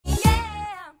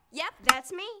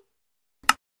That's me.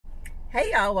 Hey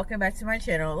y'all, welcome back to my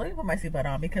channel. Let me put my seatbelt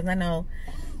on because I know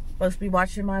folks be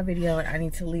watching my video and I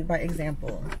need to lead by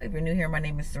example. If you're new here, my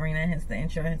name is Renna, hence the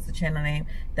intro, hence the channel name.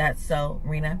 That's so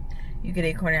Renna. You get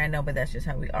a corner, I know, but that's just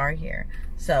how we are here.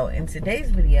 So in today's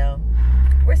video,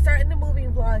 we're starting the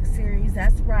moving vlog series.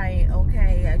 That's right,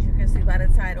 okay. As you can see by the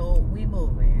title, we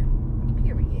moving.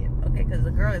 Period. Okay, because the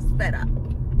girl is fed up.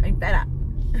 I'm fed up.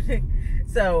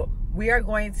 So we are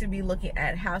going to be looking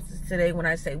at houses today. When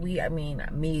I say we, I mean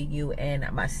me, you, and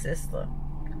my sister.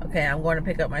 Okay, I'm going to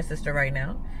pick up my sister right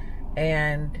now.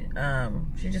 And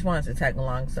she just wanted to tag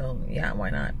along, so yeah, why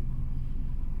not?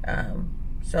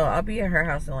 So I'll be at her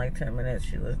house in like 10 minutes.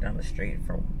 She lives down the street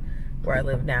from where I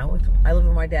live now. I live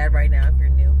with my dad right now, if you're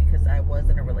new, because I was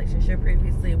in a relationship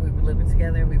previously. We were living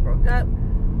together and we broke up.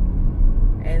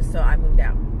 And so I moved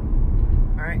out.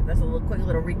 All right, that's a quick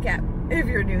little recap if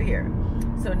you're new here.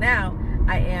 So now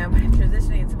I am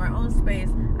transitioning into my own space.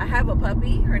 I have a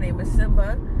puppy. Her name is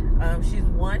Simba. She's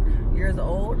 1 year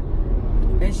old.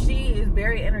 And she is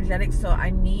very energetic, so I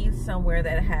need somewhere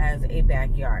that has a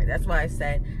backyard. That's why I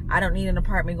said I don't need an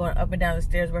apartment going up and down the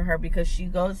stairs with her, because she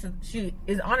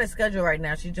is on a schedule right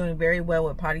now. She's doing very well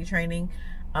with potty training.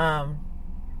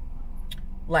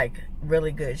 Like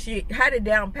really good. She had it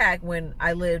down packed when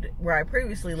I lived where I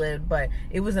previously lived, but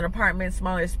it was an apartment,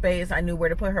 smaller space. I knew where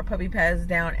to put her puppy pads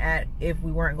down at if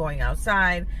we weren't going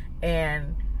outside.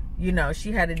 And, you know,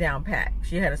 she had it down packed.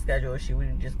 She had a schedule. She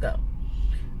would just go.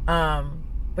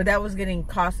 But that was getting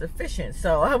cost efficient.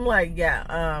 So I'm like,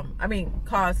 yeah, I mean,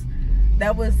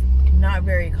 that was not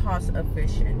very cost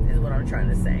efficient is what I'm trying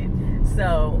to say.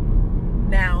 So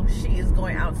now she is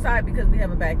going outside because we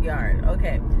have a backyard.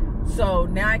 Okay. So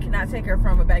now I cannot take her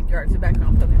from a backyard to back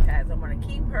on puppy pads. I'm going to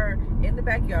keep her in the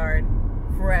backyard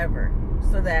forever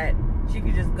so that she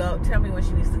can just go, tell me when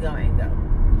she needs to go and go.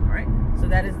 All right. So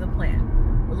that is the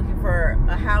plan. We're looking for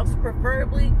a house,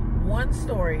 preferably 1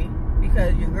 story,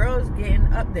 because your girl is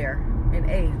getting up there in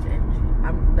age,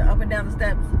 and the up and down the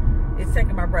steps is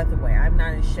taking my breath away. I'm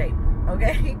not in shape.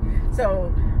 Okay.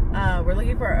 So we're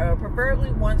looking for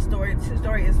preferably 1 story. 2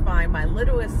 story is fine. My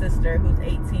littlest sister, who's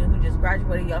 18, who just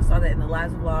graduated, y'all saw that in the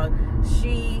last vlog,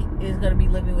 she is going to be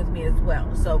living with me as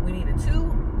well. So we need a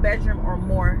 2-bedroom or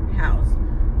more house.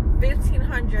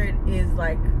 $1,500 is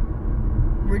like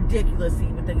ridiculous to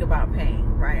even think about paying,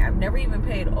 right? I've never even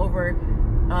paid over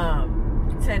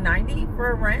 $10.90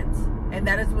 for a rent, and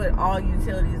that is with all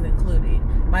utilities included.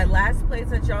 My last place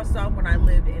that y'all saw when I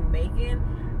lived in Macon,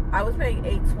 I was paying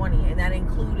 $8.20, and that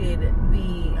included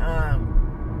the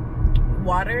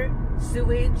water,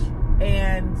 sewage,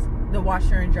 and the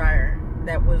washer and dryer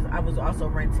I was also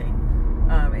renting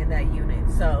in that unit.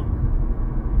 So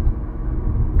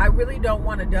I really don't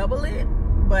want to double it,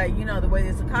 but you know, the way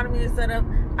this economy is set up,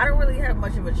 I don't really have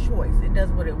much of a choice. It does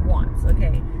what it wants.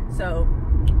 Okay, so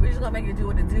we're just gonna make it do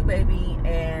what it do, baby,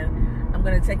 and I'm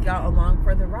gonna take y'all along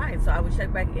for the ride. So I will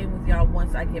check back in with y'all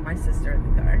once I get my sister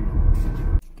in the car.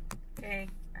 Okay,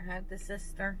 I have the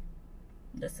sister,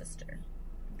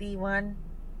 the one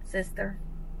sister.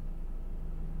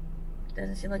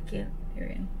 Doesn't she look cute?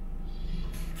 Period.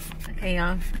 Okay,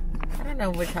 y'all. I don't know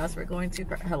which house we're going to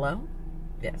first. Hello?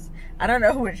 Yes. I don't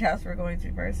know which house we're going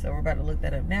to first, so we're about to look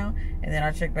that up now, and then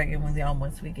I'll check back in with y'all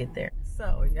once we get there.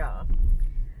 So, y'all,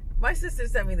 my sister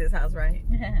sent me this house, right?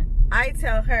 I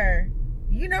tell her,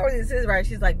 you know where this is, right?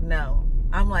 She's like, no.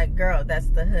 I'm like, girl, that's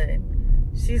the hood.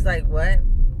 She's like, what?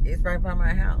 It's right by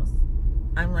my house.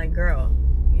 I'm like, girl,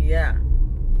 yeah.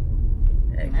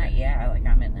 Not yeah, like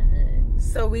I'm in the hood.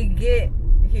 So we get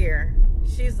here.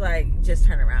 She's like, just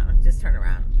turn around. Just turn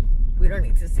around. We don't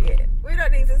need to see it. We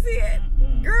don't need to see it.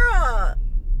 Girl.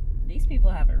 These people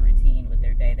have a routine with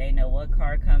their day. They know what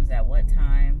car comes at what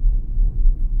time.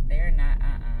 They're not,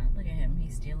 Look at him.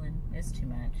 He's stealing. It's too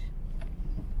much.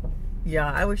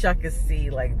 Yeah, I wish I could see,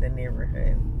 like, the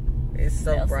neighborhood. It's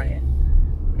so They'll bright.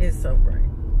 It's so bright.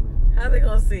 How they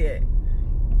gonna see it?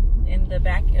 In the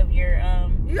back of your all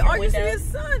you see is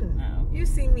sun. Oh. You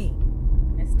see me.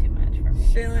 It's too much for me.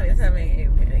 Shaylin is having a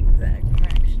panic attack. We're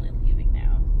actually leaving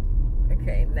now.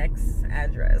 Okay, next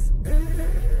address.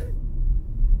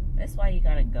 That's why you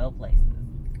gotta go places.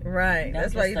 Right.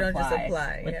 That's why you don't just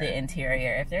apply. With the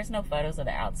interior. If there's no photos of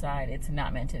the outside, it's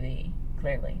not meant to be,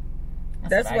 clearly.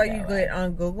 That's why you get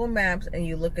on Google Maps and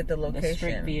you look at the location. The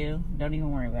street view. Don't even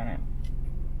worry about it.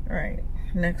 All right.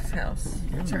 Next house.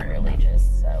 I'm really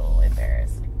just so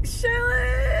embarrassed.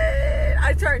 Shaylin!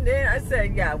 I turned in. I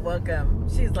said, yeah, welcome.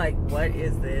 She's like, what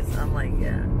is this? I'm like,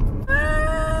 yeah.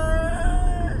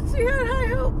 She had high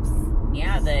hopes.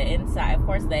 Yeah, the inside. Of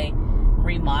course, they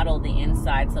remodel the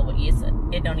inside so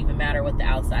it don't even matter what the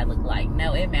outside look like.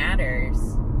 No, it matters.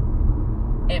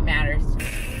 It matters.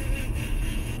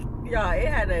 Yeah, it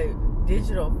had a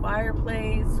digital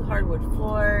fireplace, hardwood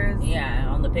floors. Yeah,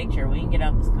 on the picture. We can get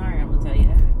out this car, I'm gonna tell you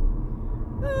that.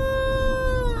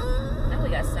 Now we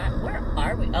got side. Where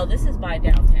are we? Oh, this is by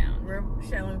downtown.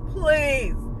 Shannon,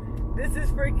 please. This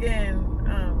is freaking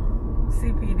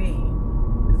CPD.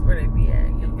 This is where they be at.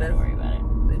 Don't worry about it.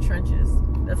 The trenches.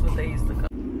 That's what they used to call.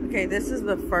 Okay, this is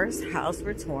the first house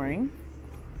we're touring.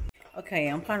 Okay,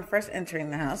 upon first entering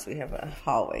the house, we have a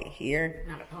hallway here.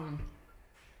 Not upon.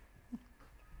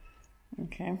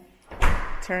 Okay.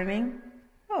 Turning.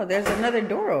 Oh, there's another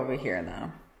door over here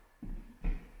now.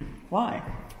 Why?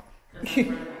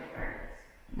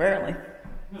 Barely.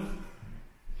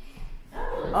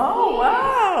 Oh,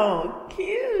 wow.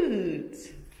 Cute.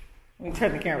 Let me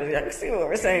turn the camera so I can see what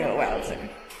we're saying. Oh, wow.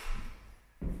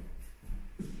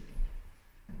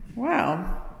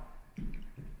 Wow.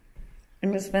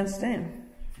 And it's fenced in.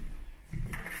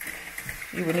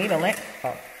 You would need a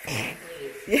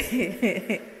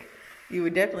You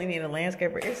would definitely need a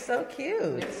landscaper. It's so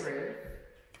cute.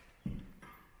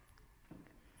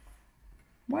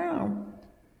 Wow.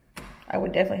 I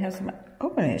would definitely have some.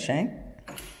 Open it, Shane.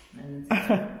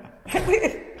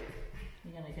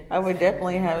 I would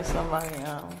definitely have somebody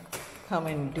come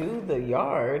and do the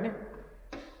yard.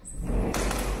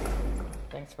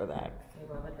 Thanks for that.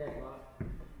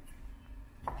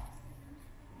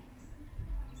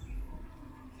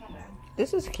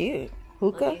 This is cute.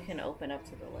 Hookah. Look, you can open up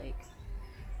to the lake.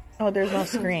 Oh, there's no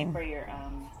screen. For your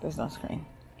There's no screen.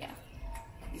 Yeah.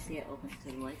 You see it open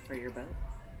to the lake for your boat.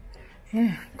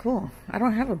 Yeah, cool. I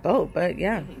don't have a boat, but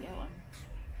yeah. You can get one.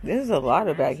 This is a lot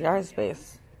of backyard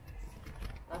space.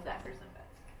 Love that for Simba.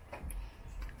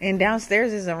 And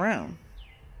downstairs is a room.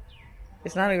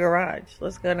 It's not a garage.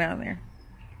 Let's go down there.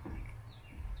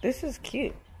 This is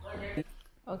cute.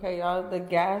 Okay, y'all, the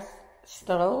gas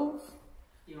stove.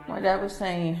 My dad was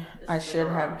saying I should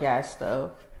have gas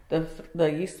stove. The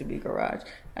used to be garage.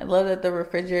 I love that the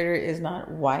refrigerator is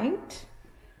not white.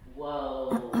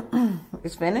 Whoa.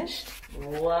 It's finished?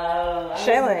 Whoa. I was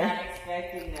not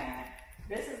expecting that.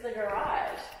 This is the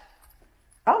garage.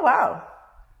 Oh, wow.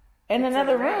 And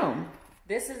another room.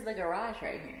 This is the garage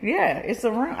right here. Yeah, it's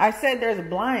a room. I said there's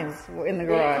blinds in the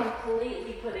garage. They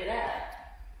completely put it up.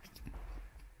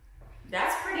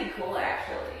 That's pretty cool,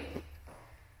 actually.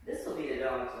 This will be the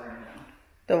dog's room now.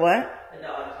 The what? The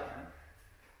dog's room.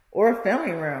 Or a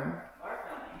filming room. Or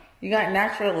filming. You got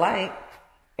natural light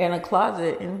and a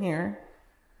closet in here.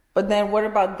 But then what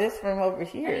about this room over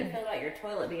here? How do you feel about your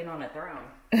toilet being on a throne?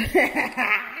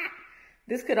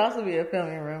 This could also be a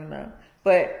filming room, though.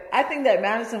 But I think that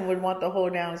Madison would want the whole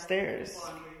downstairs.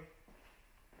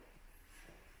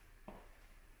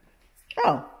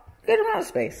 Oh, good amount of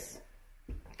space.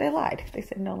 They lied. They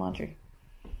said no laundry.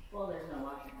 Well, there's no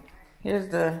laundry. Here's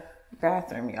the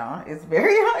bathroom, y'all. It's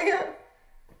very high up.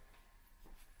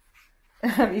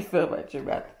 How do you feel about your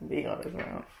bathroom being on its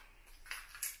own?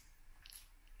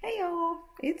 Hey, y'all.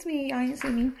 It's me. Y'all ain't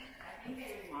seen me. I think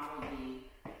they remodeled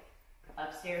the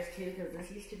upstairs, too, because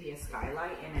this used to be a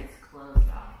skylight, and it's closed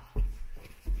off.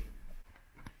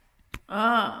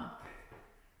 Ah.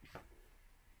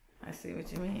 I see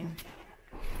what you mean.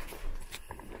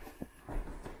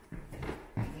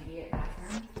 Immediate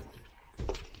bathroom.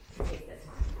 Take the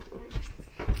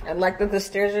time. I like that the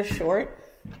stairs are short.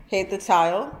 Hate the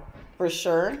tile, for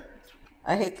sure.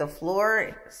 I hate the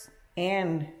floor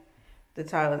and the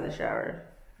tile of the shower.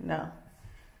 No.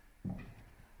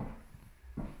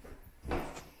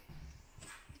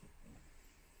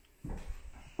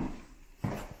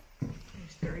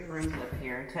 There's 3 rooms up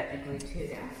here, technically 2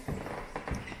 downstairs.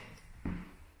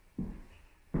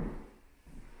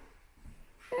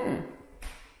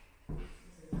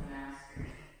 This is the master.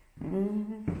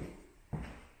 Mm-hmm.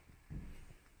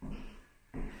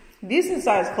 Decent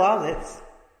sized closets.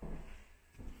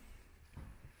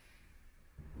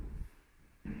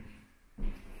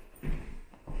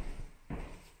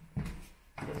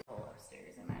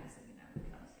 Upstairs and Madison and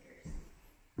downstairs.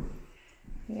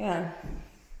 Yeah.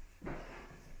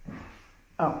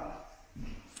 Oh.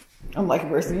 I'm like,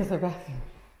 where's the other bathroom?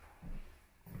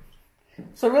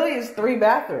 So really it's 3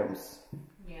 bathrooms.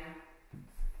 Yeah.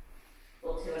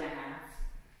 Well, 2.5.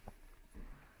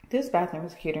 This bathroom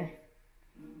is cuter.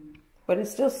 But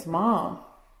it's still small.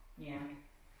 Yeah.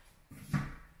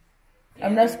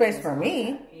 Enough space for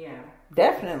me. Yeah.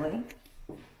 Definitely.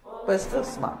 But it's still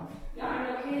small. Y'all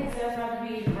know kids don't have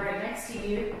to be right next to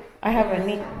you. I have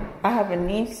a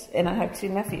niece and I have 2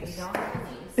 nephews. You don't have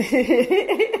a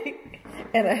niece.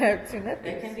 And I have two nephews.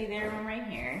 There can be their room right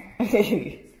here. This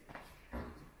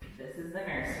is the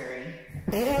nursery.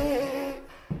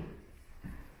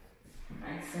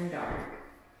 Nice and dark.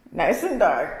 Nice and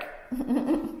dark.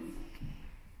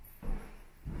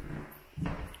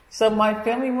 So my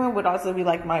family room would also be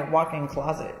like my walk-in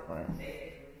closet.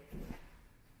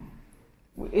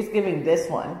 It's giving this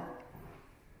one.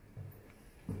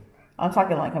 I'm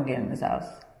talking like I'm getting this house.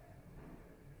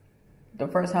 The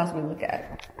first house we look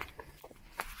at.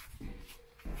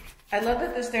 I love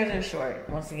that the stairs are short,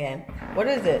 once again. What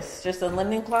is this? Just a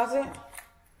linen closet?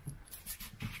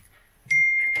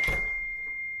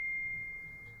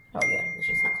 Oh yeah, it's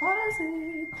just a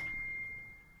closet.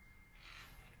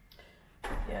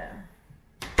 Yeah.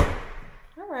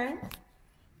 All right.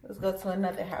 Let's go to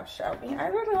another house, shall we? I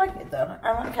really like it though.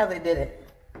 I like how they did it.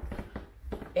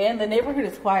 And the neighborhood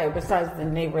is quiet besides the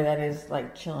neighbor that is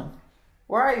like chilling.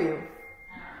 Where are you?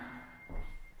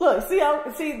 Look, see,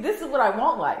 this is what I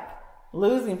won't like.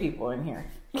 Losing people in here.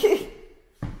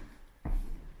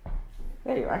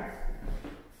 There you are.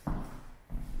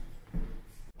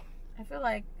 I feel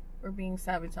like we're being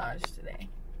sabotaged today.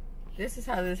 This is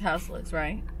how this house looks,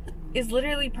 right? It's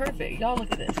literally perfect. Y'all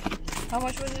look at this. How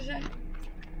much was it, Shay?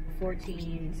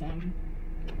 14 something.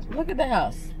 Look at the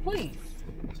house. Please.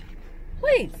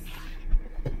 Please.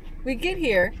 We get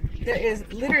here. There is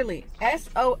literally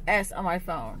SOS on my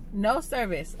phone. No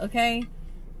service, okay?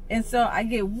 And so I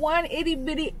get one itty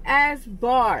bitty ass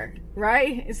bar,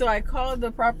 right? And so I called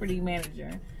the property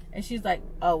manager. And she's like,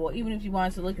 oh, well, even if you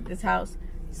wanted to look at this house,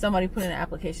 somebody put in an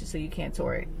application so you can't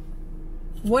tour it.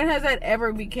 When has that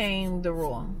ever became the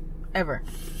rule? Ever?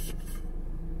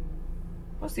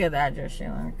 What's the other address,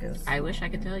 Shaylin? Because I wish I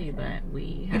could tell you, but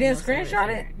we have you didn't screenshot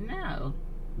it? No.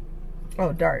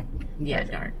 Oh, dark. Yeah,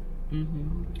 dark.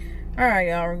 Mm-hmm. All right,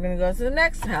 y'all. We're gonna go to the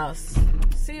next house.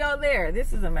 See y'all there.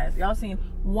 This is a mess. Y'all seen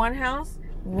one house,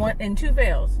 one and two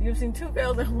fails. You've seen two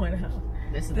fails in one house.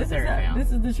 This is the third fail.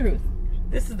 This is the truth.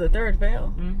 This is the third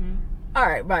fail. Mm-hmm. All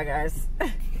right, bye guys.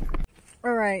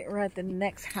 All right, we're at the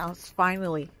next house.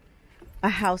 Finally, a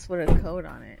house with a code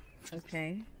on it.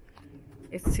 Okay,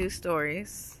 it's 2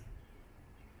 stories.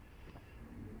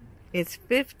 It's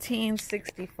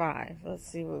 1565. Let's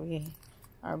see what we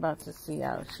are about to see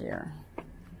out here.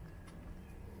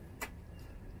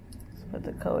 Let's put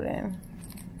the code in.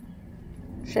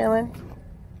 Shaylin.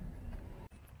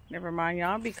 Never mind,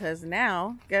 y'all, because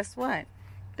now, guess what?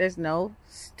 There's no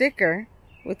sticker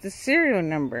with the serial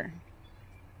number.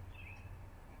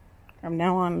 I'm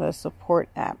now on the support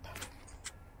app.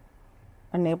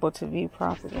 Unable to view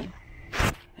property.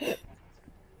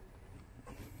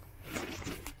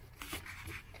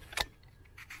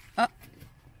 Oh,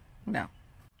 no.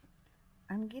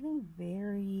 I'm getting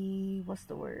very, what's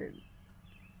the word?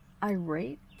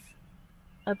 Irate?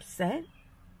 Upset?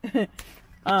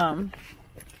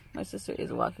 My sister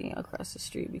is walking across the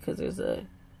street because there's a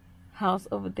house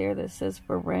over there that says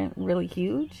for rent, really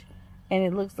huge, and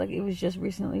it looks like it was just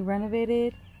recently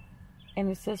renovated, and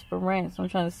it says for rent. So I'm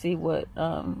trying to see what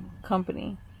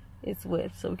company it's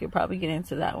with, so we could probably get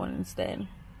into that one instead.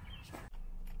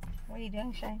 What are you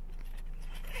doing, Shay?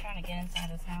 Trying to get inside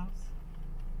this house.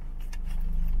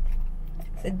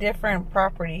 It's a different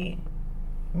property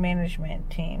management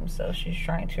team, so she's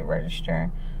trying to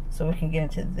register so we can get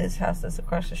into this house that's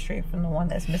across the street from the one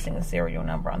that's missing a serial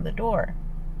number on the door.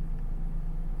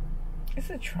 It's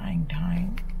a trying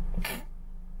time.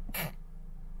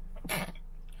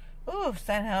 Ooh,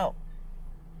 send help.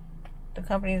 The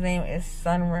company's name is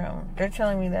Sunroom. They're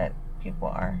telling me that people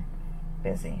are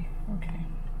busy. Okay.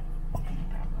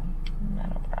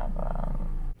 Not a problem.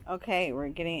 Okay, we're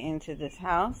getting into this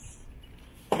house.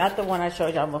 Not the one I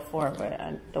showed y'all before, but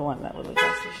the one that was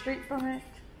across the street from it.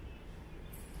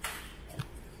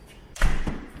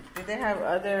 Did they have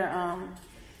other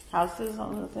houses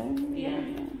on the thing? Yeah.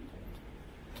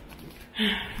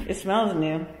 It smells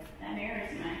new. That air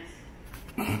is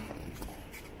nice.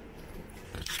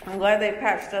 I'm glad they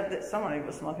patched up this. Somebody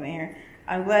was smoking in here.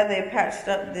 I'm glad they patched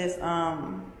up this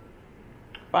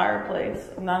fireplace.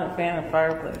 I'm not a fan of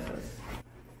fireplaces.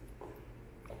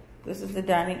 This is the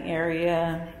dining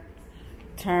area.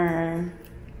 Turn.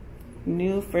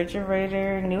 New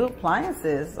refrigerator. New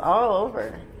appliances all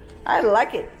over. I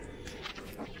like it.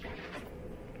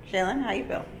 Shaylin, how you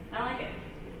feel? I like it.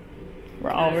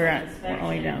 We're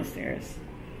only downstairs.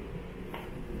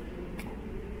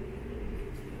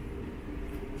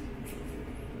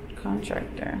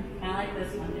 Contractor. I like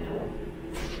this one too.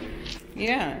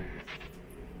 Yeah.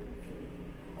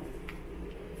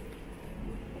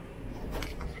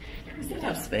 It's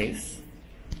enough space.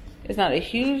 It's not a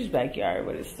huge backyard,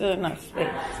 but it's still enough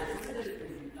space.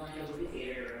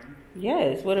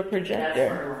 Yes, with a projector.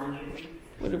 That's for laundry.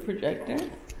 With a projector.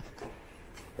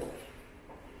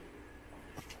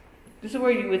 This is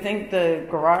where you would think the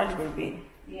garage would be.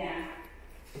 Yeah.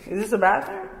 Is this a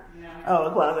bathroom? No. Oh,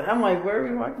 a closet. I'm like, where are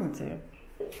we walking to?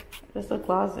 Just a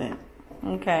closet.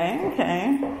 Okay,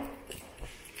 okay.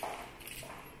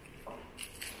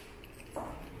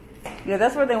 Yeah,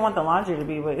 that's where they want the laundry to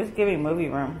be, but it's giving movie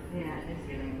room. Yeah, it's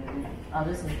giving movie. Oh,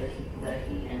 this is the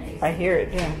heat and AC. I hear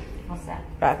it, yeah. What's that?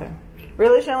 Bathroom.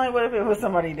 Really, Shelly? What if it was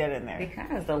somebody dead in there?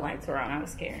 Because the lights were on, I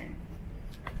was scared.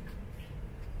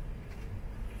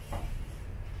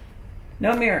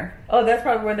 No mirror. Oh, that's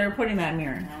probably where they're putting that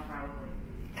mirror. No,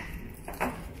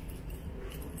 probably.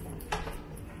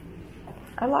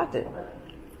 I liked it.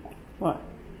 What?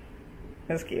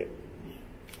 That's cute.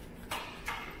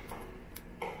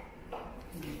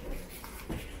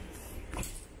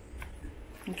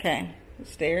 Okay,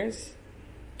 stairs.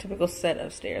 Typical set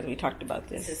of stairs. We talked about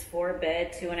this. This is 4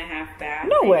 bed, 2.5 bath.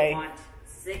 No way. They want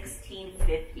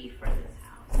 $1,650 for this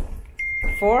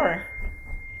house. 4.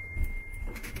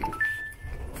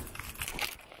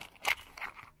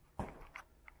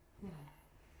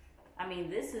 I mean,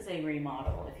 this is a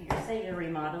remodel. If you say you're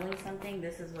remodeling something,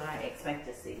 this is what I expect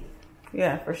to see.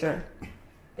 Yeah, for sure.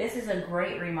 This is a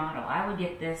great remodel. I would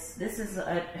get this. This is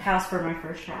a house for my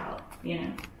first child, you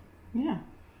know? Yeah.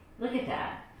 Look at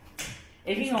that.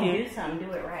 If you're going to do something,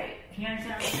 do it right. You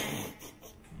understand what I'm saying?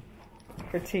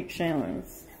 Critique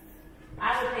Shaylin's.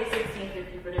 I would pay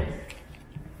 $1,650 for this.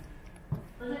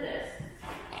 Look at this.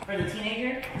 For the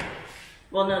teenager?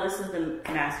 Well, no, this is the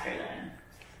master then.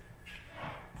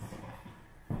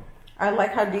 I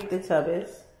like how deep the tub is.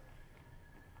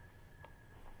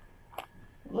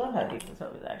 Love how deep the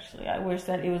tub is, actually. I wish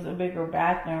that it was a bigger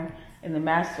bathroom in the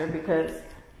master, because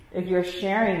if you're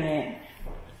sharing it,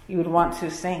 you would want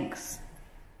 2 sinks.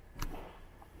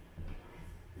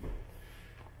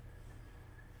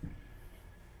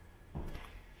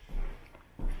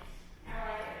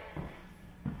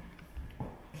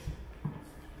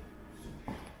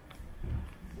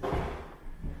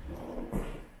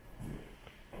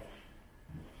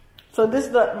 So this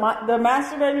the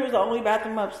master bedroom is the only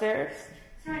bathroom upstairs?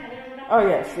 Oh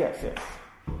yes, yes, yes.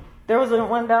 There was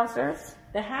one downstairs?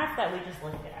 The half that we just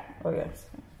looked at. Oh yes.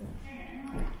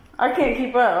 I can't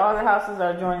keep up. All the houses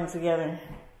are joining together.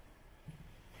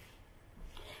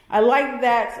 I like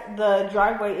that the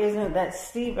driveway isn't that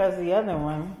steep as the other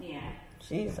one. Yeah.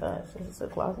 Jesus, is this a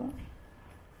closet?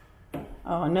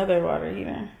 Oh, another water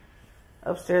heater.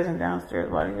 Upstairs and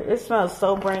downstairs water heater. It smells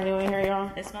so brand new in here,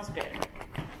 y'all. It smells good.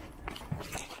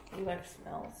 You like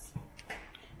smells.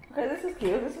 Okay, this is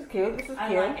cute. This is cute. This is cute.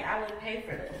 I like it. I would pay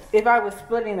for this. If I was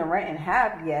splitting the rent in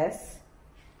half, yes.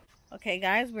 Okay,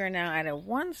 guys, we're now at a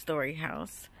 1-story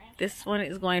house. This one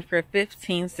is going for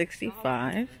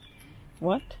 $1,565.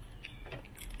 What?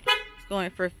 It's going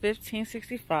for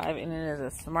 $1,565, and it is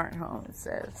a smart home. It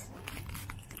says,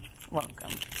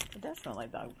 "Welcome." It does smell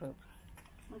like dog poop.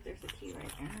 Look, there's a key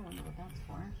right there. I wonder what that's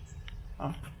for.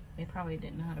 Oh, They probably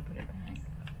didn't know how to put it back.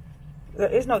 there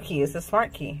is no key. It's a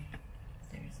smart key.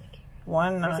 There's a key.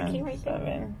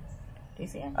 197. Do you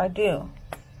see it? I do.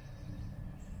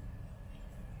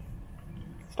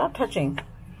 Stop touching.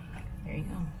 There you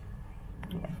go.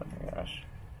 Oh my fucking gosh.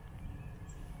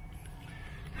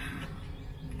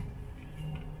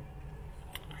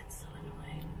 That's so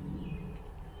annoying.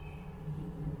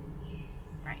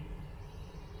 Right.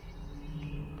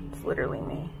 It's literally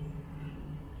me.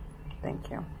 Thank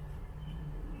you.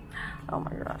 Oh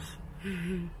my gosh.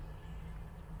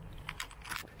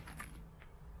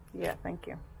 Yeah, thank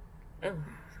you. Oh,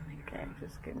 Okay,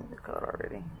 just getting the code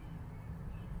already.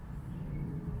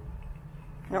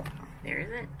 Nope. there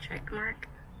is it. Check mark.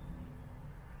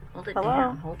 Hold it Hello?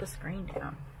 down. Hold the screen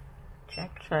down.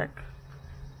 Check, check.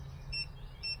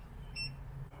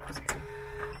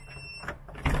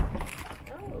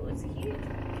 Oh, it's cute.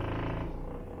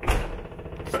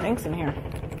 Stinks in here.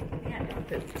 Yeah, don't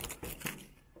poop.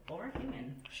 Or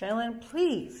human. Shaylin,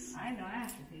 please. I know I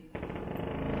have to pee.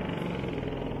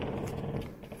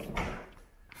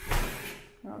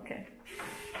 Okay.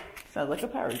 Sounds like a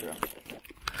power drill.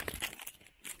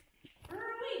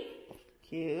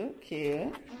 Cute,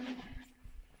 cute.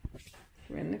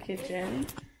 We're in the kitchen.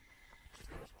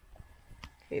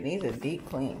 It needs a deep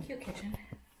clean. Cute kitchen.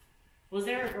 Was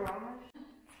there a garage?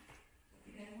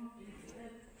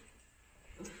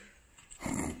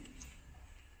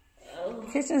 Oh.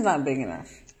 Kitchen's not big enough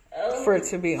Oh. for it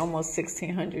to be almost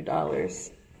 $1,600.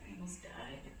 I almost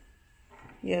died.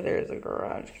 Yeah, there is a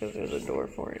garage because there's a door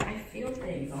for it. I feel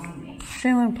things on me.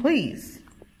 Shaylin, please.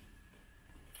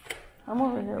 I'm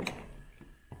over here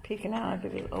peeking out. I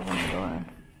could just open the door.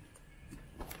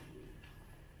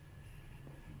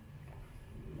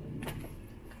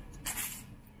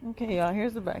 Okay, y'all,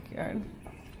 here's the backyard.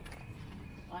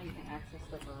 Oh, you can access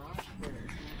the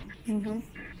garage.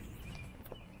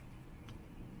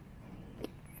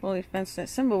 Fully fenced in.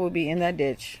 Simba would be in that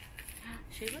ditch.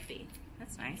 She would be.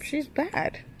 That's nice. She's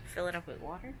bad. Fill it up with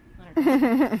water. Let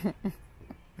her go.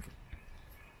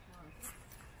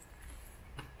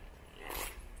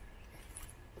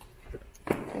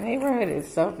 The neighborhood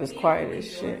itself is quiet as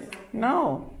shit.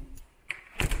 No.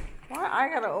 Why I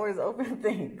gotta always open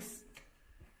things?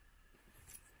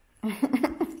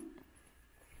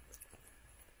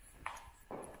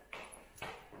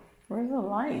 Where's the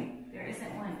light? There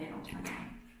isn't one. They don't turn on.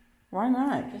 Why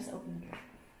not? Just open the door.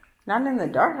 Not in the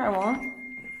dark, I won't.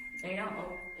 They don't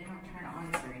turn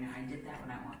on, Serena. I did that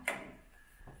when I want to.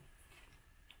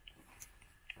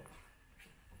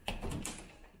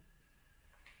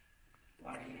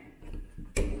 Water here.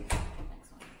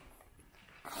 Next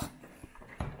one.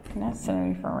 You're not sending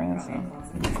me for ransom.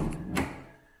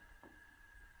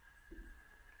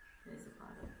 There's a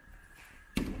closet.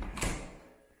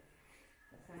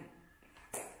 That's right.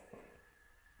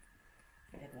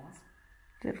 Dead wasp.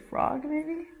 Did frog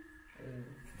maybe?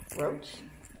 Roach.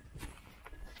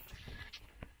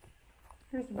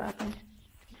 Here's the bathroom.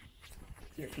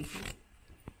 Your pieces.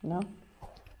 No.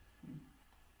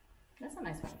 That's a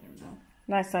nice bathroom though.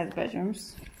 Nice sized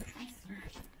bedrooms.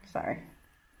 Nice. Sorry.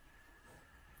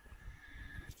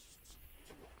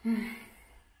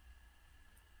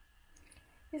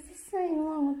 It's the same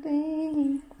old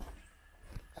thing.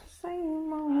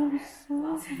 Same old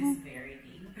Closet song. is very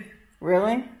deep.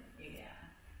 Really? Yeah.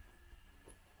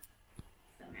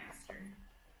 The master.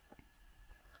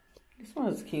 This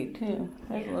one's cute too.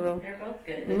 There's Yeah, little they're both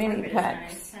good. The mini carpet is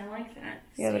packs. nice. I like that.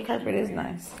 Yeah, the carpet is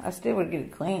nice. I still would get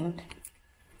it cleaned.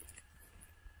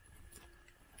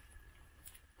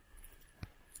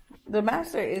 The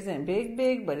master isn't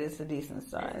big, but it's a decent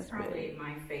size. It's probably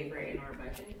my favorite in our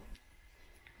budget.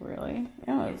 Really?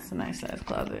 Oh, it's a nice size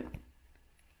closet.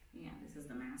 Yeah, this is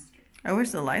the master. I wish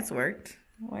the lights worked.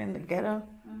 Way in the ghetto.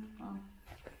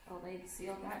 Oh, they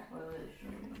sealed that toilet.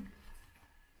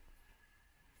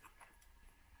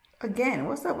 Again,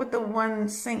 what's up with the one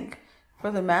sink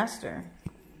for the master?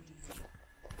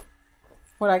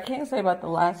 What I can't say about the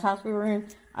last house we were in,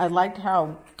 I liked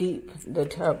how deep the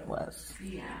tub was.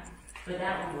 Yeah, but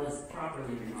that one was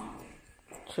properly remodeled.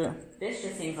 True. This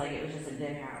just seems like it was just a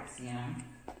good house, you know?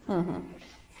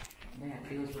 They had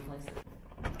to replace it.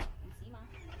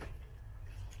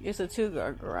 It's a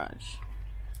 2-car garage.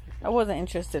 I wasn't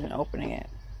interested in opening it.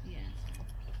 Yeah.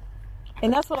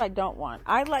 And that's what I don't want.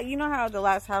 I like, you know how the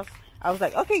last house, I was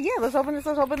like, okay, yeah, let's open this,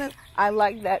 let's open this. I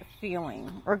like that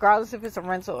feeling, regardless if it's a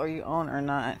rental or you own or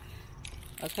not.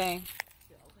 Okay?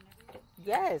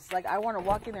 Yes, like I want to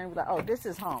walk in there and be like, oh, this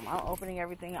is home. I'm opening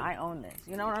everything. I own this.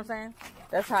 You know what I'm saying?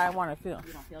 That's how I want to feel.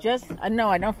 Just, no,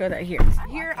 I don't feel that here.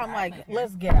 Here, I'm like,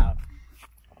 let's get out.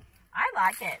 I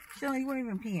like it. Still, you wouldn't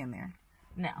even pee in there.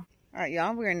 No. All right,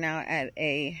 y'all, we're now at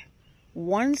a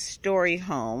 1-story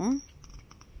home.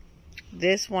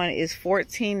 This one is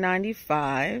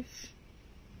 $14.95.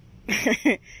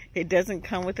 It doesn't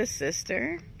come with a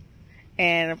sister.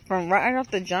 And from right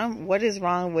off the jump, what is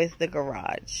wrong with the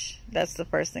garage? That's the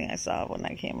first thing I saw when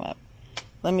I came up.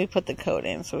 Let me put the code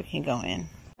in so we can go in.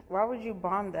 Why would you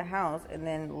bomb the house and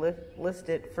then list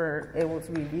it for able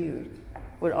to be viewed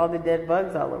with all the dead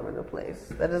bugs all over the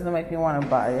place? That doesn't make me want to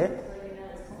buy it.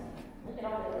 Look at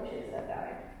all the roaches that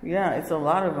died. Yeah, it's a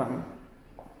lot of them.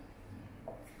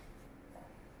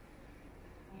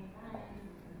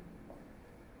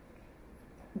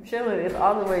 Chilling, it's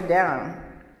all the way down.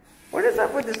 What is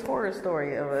up with this horror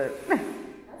story of it? That's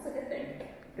a good thing.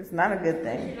 It's not a good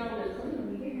thing. You know what it's clean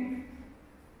when you get here.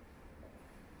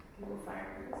 People fire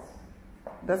this.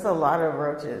 That's a lot of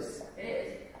roaches. It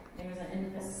is. There was an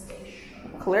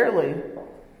infestation. Clearly. I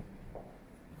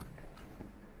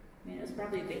mean, it was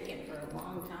probably vacant for a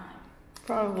long time.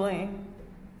 Probably.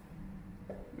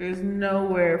 There's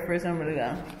nowhere for someone to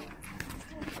go.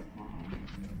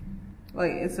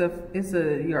 Like it's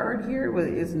a yard here, but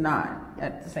it's not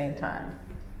at the same time.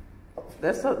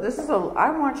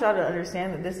 I want y'all to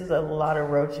understand that this is a lot of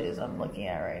roaches I'm looking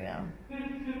at right now.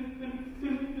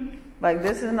 Like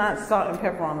this is not salt and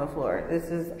pepper on the floor. This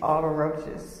is all the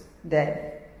roaches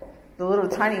dead. The little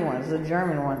tiny ones, the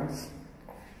German ones.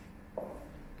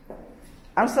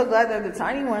 I'm so glad they're the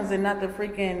tiny ones and not the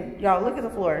freaking, y'all look at the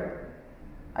floor.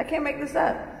 I can't make this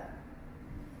up.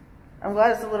 I'm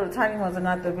glad it's the little tiny ones and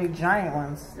not the big giant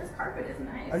ones. This carpet is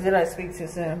nice. Or did I speak too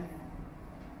soon?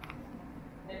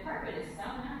 The carpet is so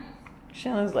nice.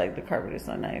 Shannon's like, the carpet is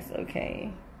so nice.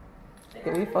 Okay.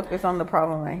 Can we focus on the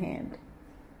problem at hand?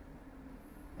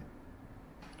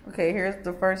 Okay, here's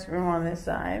the first room on this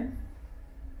side.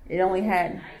 It only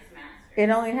had 3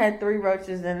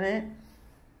 roaches in it.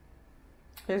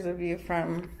 Here's a view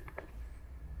from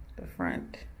the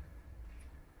front.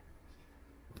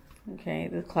 Okay,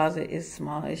 the closet is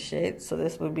small as shit, so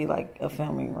this would be like a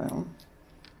filming room.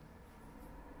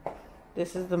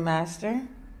 This is the master.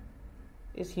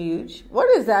 It's huge. What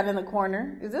is that in the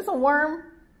corner? Is this a worm?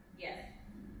 Yes.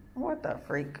 What the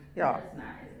freak, y'all? It's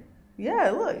not, is it?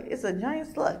 Yeah, look, it's a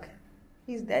giant slug.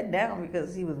 He's dead down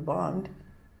because he was bombed.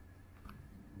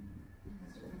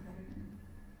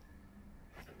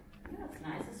 No, it's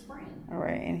not. It's a spring. All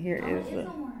right, and here is it's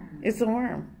a worm. It's a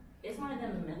worm. It's one of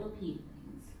them millipede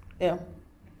things. Yeah.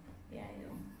 Yeah, I do.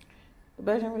 The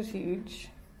bedroom was huge.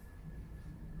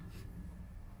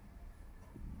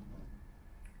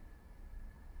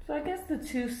 So I guess the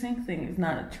 2 sink thing is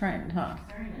not a trend, huh?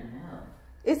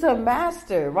 It's a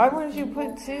master. Why wouldn't you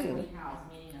put 2?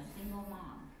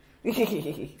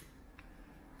 And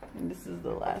this is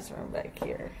the last room back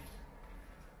here.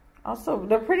 Also,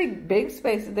 they're pretty big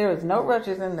spaces. There was no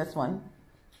roaches in this one.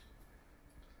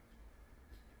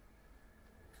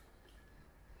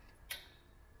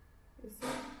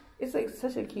 It's like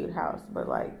such a cute house, but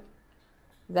like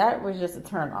that was just a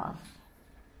turn off.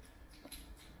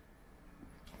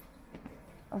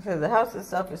 Okay, the house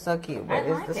itself is so cute, but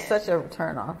it's just such a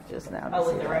turn off just now.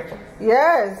 Oh, with the roaches?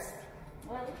 Yes.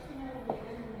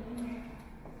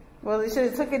 Well, they should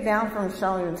have took it down from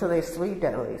showing until they sweeped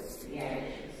at least. Yeah.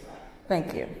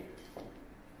 Thank you.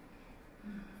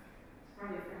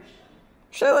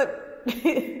 Shailen.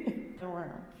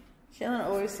 Shailen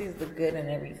always sees the good in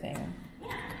everything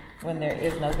when there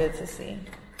is no good to see.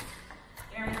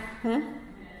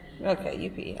 Okay, you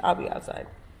pee. I'll be outside.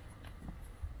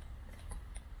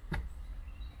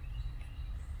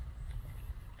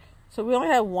 So we only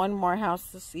have one more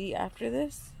house to see after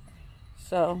this.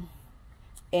 So,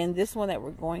 and this one that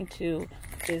we're going to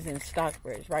is in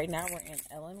Stockbridge. Right now we're in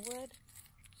Ellenwood.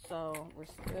 So we're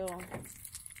still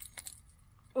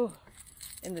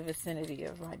in the vicinity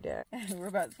of my dad. We're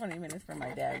about 20 minutes from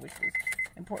my dad, which was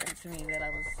important to me that I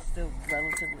was still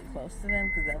relatively close to them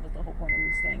because that was the whole point of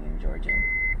me staying in Georgia.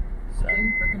 So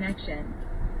for connection.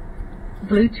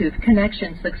 Bluetooth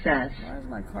connection success. Why is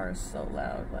my car so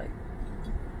loud? Like,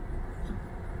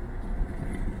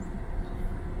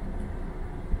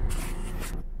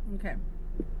 okay.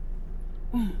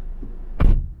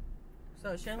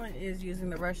 So Shailen is using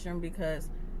the restroom because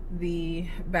the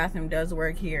bathroom does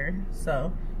work here.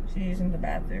 So she's using the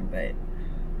bathroom, but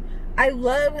I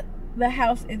love the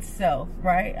house itself,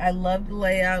 right? I love the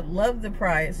layout, love the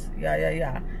price.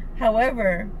 Yeah.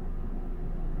 However,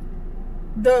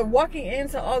 the walking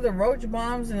into all the roach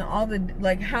bombs and all the,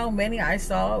 like, how many I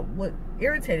saw, what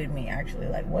irritated me actually.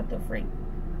 Like, what the freak?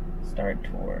 Start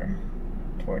tour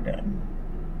done.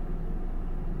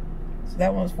 So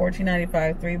that one was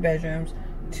 $14.95, 3 bedrooms,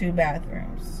 2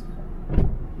 bathrooms.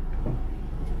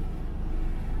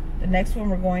 The next one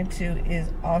we're going to is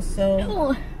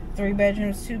also 3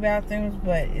 bedrooms, 2 bathrooms,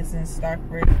 but it's in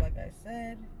Stockbridge, like I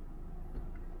said.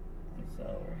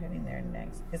 So we're heading there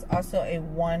next. It's also a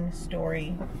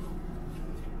one-story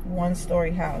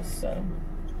house, so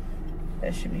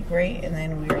that should be great. And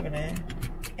then we are gonna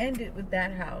end it with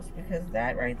that house because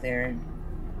that right there,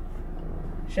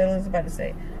 Shailen's about to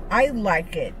say, I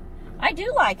like it. I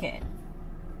do like it.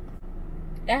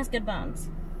 It has good bones.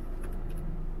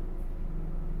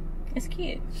 It's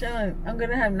cute. Shailen, I'm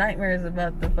gonna have nightmares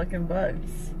about the fucking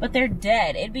bugs. But they're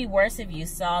dead. It'd be worse if you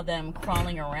saw them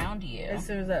crawling around you. As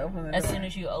soon as I open the door. As soon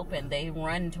as you open, they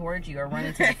run towards you or run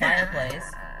into the fireplace.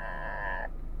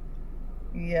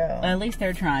 Yeah. At least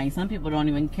they're trying. Some people don't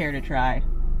even care to try.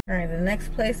 Alright, the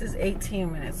next place is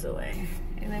 18 minutes away.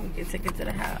 And then we can take it to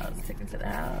the house, take it to the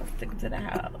house, take it to the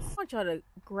house. I want y'all to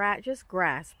just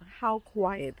grasp how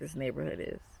quiet this neighborhood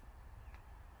is.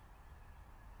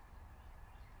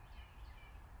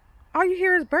 All you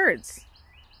hear is birds.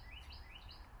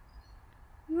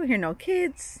 You don't hear no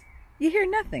kids. You hear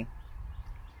nothing.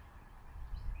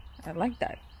 I like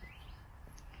that.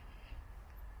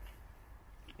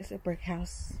 It's a brick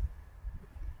house.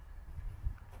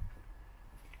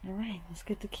 All right, let's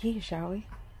get the key, shall we?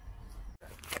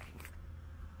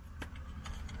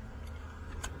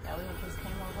 That we just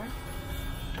came over?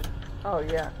 Oh,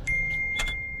 yeah.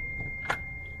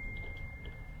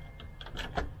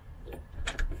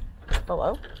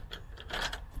 Hello?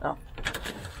 Oh.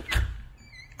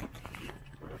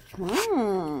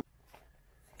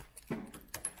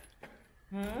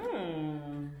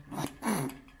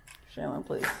 Shailen,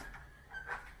 please.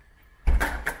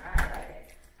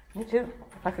 Me too.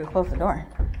 I could close the door.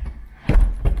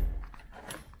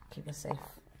 Keep it safe.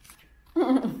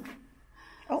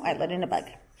 Oh, I let in a bug.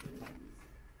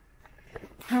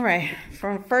 All right,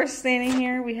 from first standing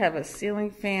here, we have a ceiling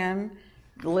fan,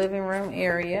 the living room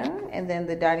area, and then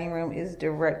the dining room is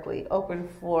directly open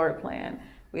floor plan.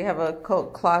 We have a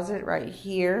coat closet right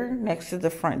here next to the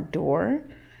front door,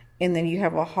 and then you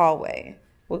have a hallway.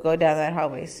 We'll go down that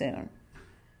hallway soon.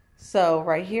 So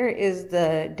right here is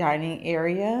the dining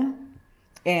area,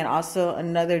 and also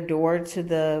another door to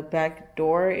the back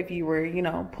door if you were, you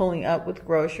know, pulling up with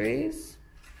groceries.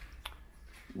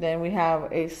 Then we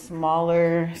have a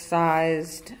smaller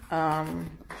sized,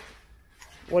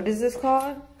 what is this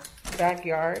called?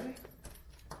 Backyard.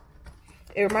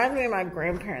 It reminds me of my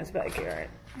grandparents' backyard.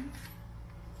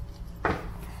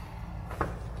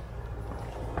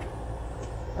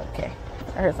 Okay,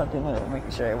 I heard something move,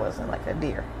 making sure it wasn't like a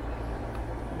deer.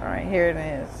 All right, here it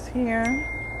is here.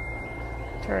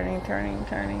 Turning.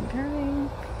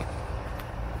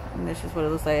 And this is what it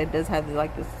looks like. It does have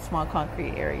like this small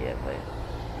concrete area, but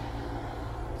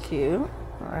cute.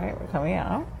 All right, we're coming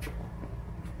out.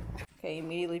 Okay,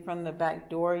 immediately from the back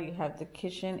door, you have the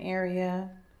kitchen area,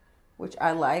 which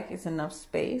I like. It's enough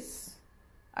space.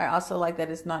 I also like that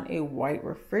it's not a white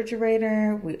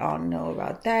refrigerator. We all know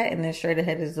about that. And then straight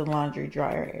ahead is the laundry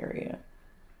dryer area.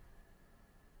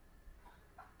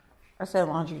 I said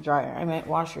laundry dryer. I meant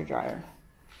washer dryer.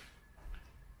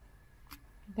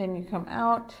 Then you come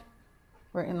out.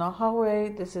 We're in the hallway.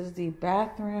 This is the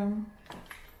bathroom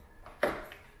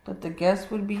that the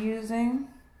guests would be using.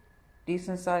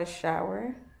 Decent sized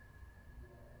shower.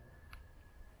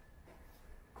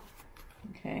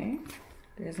 Okay,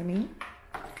 there's me.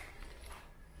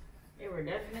 They were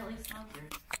definitely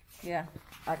smokers. Yeah,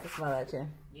 I can smell that too.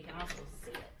 You can also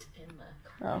see it in the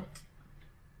carpet.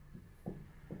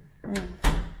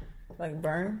 Oh. Like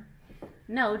burn?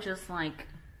 No, just like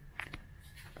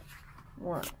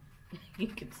What? you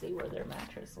could see where their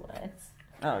mattress was.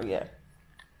 Oh yeah.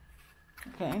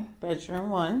 Okay, bedroom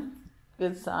 1.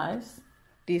 Good size.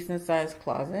 Decent sized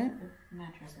closet. The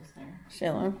mattress was there.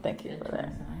 Chilling. Thank you Good for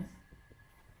that. size.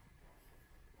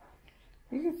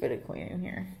 You can fit a queen in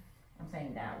here. I'm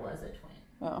saying that was a twin.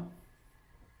 Oh.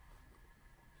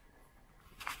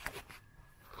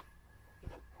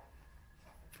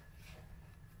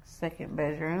 Second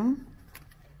bedroom.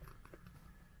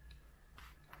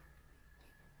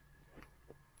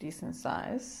 Decent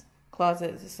size.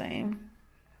 Closet is the same.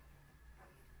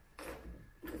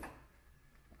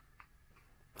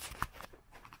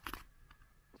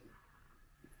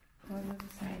 Closet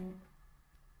the same.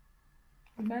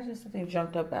 Imagine something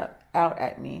jumped up out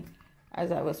at me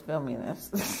as I was filming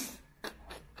this.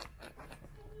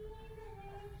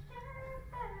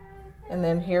 And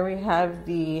then here we have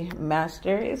the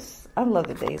master. I love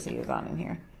the daisy is on in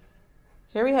here.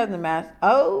 Here we have the master.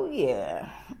 Oh yeah.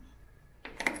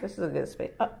 This is a good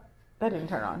space. Oh, that didn't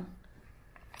turn on.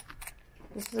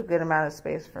 This is a good amount of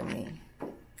space for me.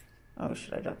 Oh,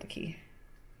 should I drop the key?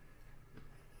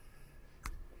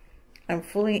 I'm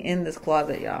fully in this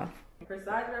closet, y'all. For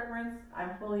side reference,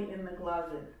 I'm fully in the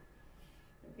closet.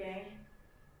 Okay?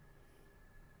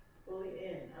 Fully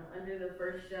in. I'm under the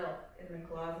first shelf in the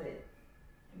closet.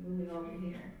 I'm moving over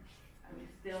here. I'm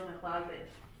still in the closet.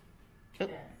 Yes.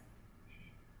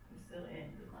 I'm still in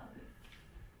the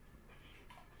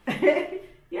closet.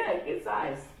 Yeah, good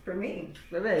size for me.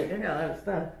 But big. I got a lot of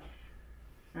stuff.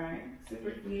 Alright,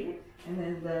 super cute. And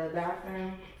then the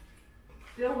bathroom.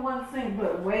 Still one sink,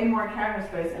 but way more cabinet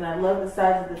space. And I love the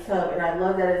size of the tub. And I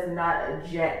love that it's not a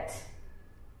jet.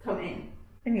 Come in.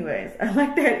 Anyways, I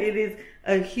like that it is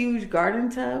a huge garden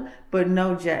tub, but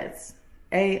no jets.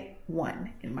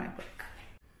 A1 in my book.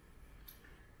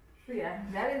 So yeah,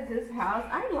 that is his house.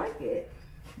 I like it.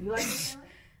 You like it?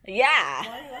 Yeah.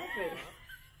 Why do you like it?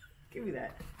 Give me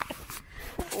that.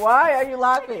 Why are you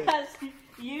laughing? Because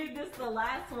you just the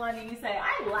last one and you say,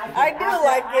 I like it. I do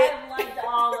like it. I've liked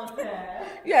all of them.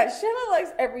 Yeah, Shanna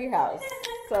likes every house.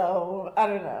 So, I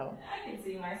don't know. I can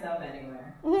see myself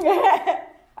anywhere.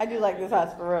 I do like this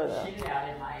house for real though. Shit out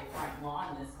in my front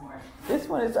lawn this morning. This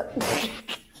one is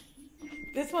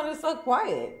this one is so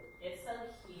quiet. It's so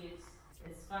cute.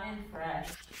 It's fun and fresh.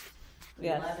 We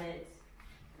Yes. love it.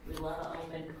 We love an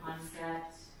open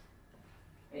concept.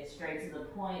 It's straight to the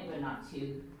point, but not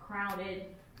too crowded.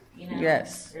 You know,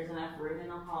 Yes. There's enough room in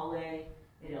the hallway.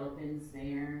 It opens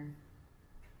there.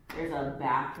 There's a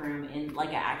bathroom in, like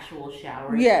an actual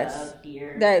shower Yes. tub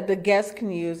here. That the guests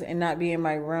can use and not be in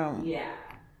my room. Yeah,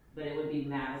 but it would be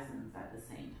Madison's at the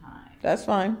same time. That's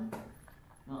fine.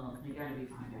 Well, you gotta be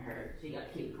fine to her. She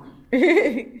got to keep it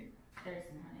clean. There's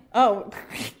none. Oh,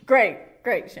 great,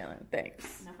 Shannon.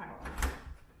 Thanks. No problem.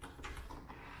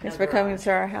 Thanks for coming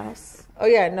to our house. Oh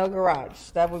yeah, no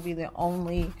garage. That would be the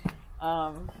only.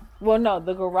 Well, no,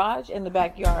 the garage and the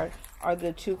backyard are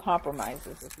the two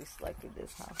compromises if we selected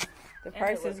this house. The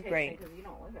price is great.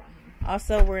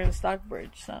 Also, we're in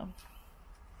Stockbridge, so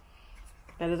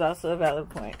that is also a valid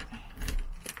point.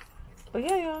 But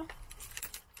yeah, y'all,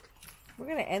 we're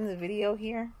gonna end the video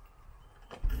here.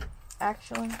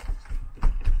 Actually,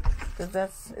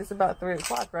 because it's about 3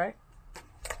 o'clock, right?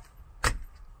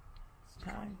 It's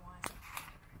time.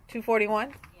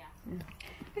 2:41. Yeah.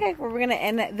 Okay, well, we're gonna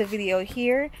end the video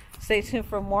here. Stay tuned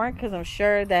for more because I'm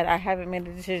sure that I haven't made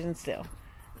a decision still.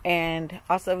 And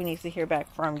also, we need to hear back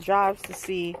from jobs to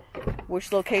see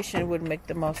which location would make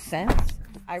the most sense.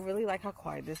 I really like how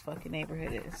quiet this fucking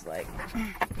neighborhood is. Like,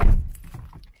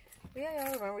 but yeah,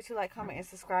 y'all remember to like, comment, and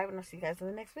subscribe, and I'll see you guys in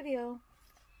the next video.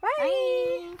 Bye.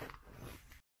 Bye.